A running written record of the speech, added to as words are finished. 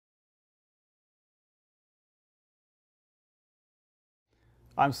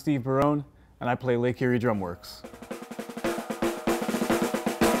I'm Steve Barrone, and I play Lake Erie Drumworks.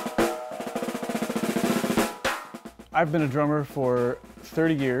 I've been a drummer for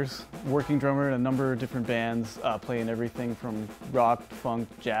 30 years, working drummer in a number of different bands, playing everything from rock, funk,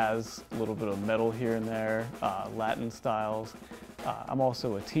 jazz, a little bit of metal here and there, Latin styles. I'm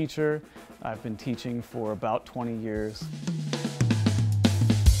also a teacher. I've been teaching for about 20 years.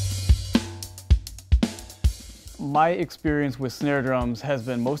 My experience with snare drums has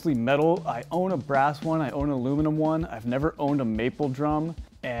been mostly metal. I own a brass one, I own an aluminum one. I've never owned a maple drum,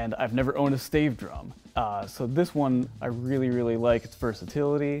 and I've never owned a stave drum. So this one I really like its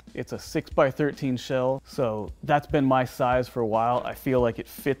versatility. It's a 6x13 shell, so that's been my size for a while. I feel like it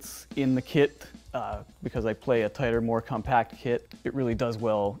fits in the kit because I play a tighter, more compact kit. It really does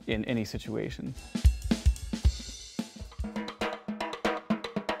well in any situation.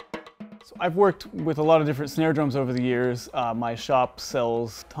 I've worked with a lot of different snare drums over the years. My shop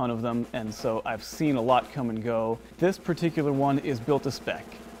sells a ton of them, and so I've seen a lot come and go. This particular one is built to spec.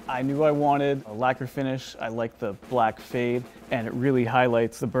 I knew I wanted a lacquer finish. I like the black fade, and it really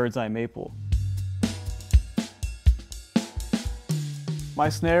highlights the Birdseye Maple. My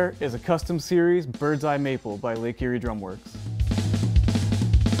snare is a Custom Series Birdseye Maple by Lake Erie Drumworks.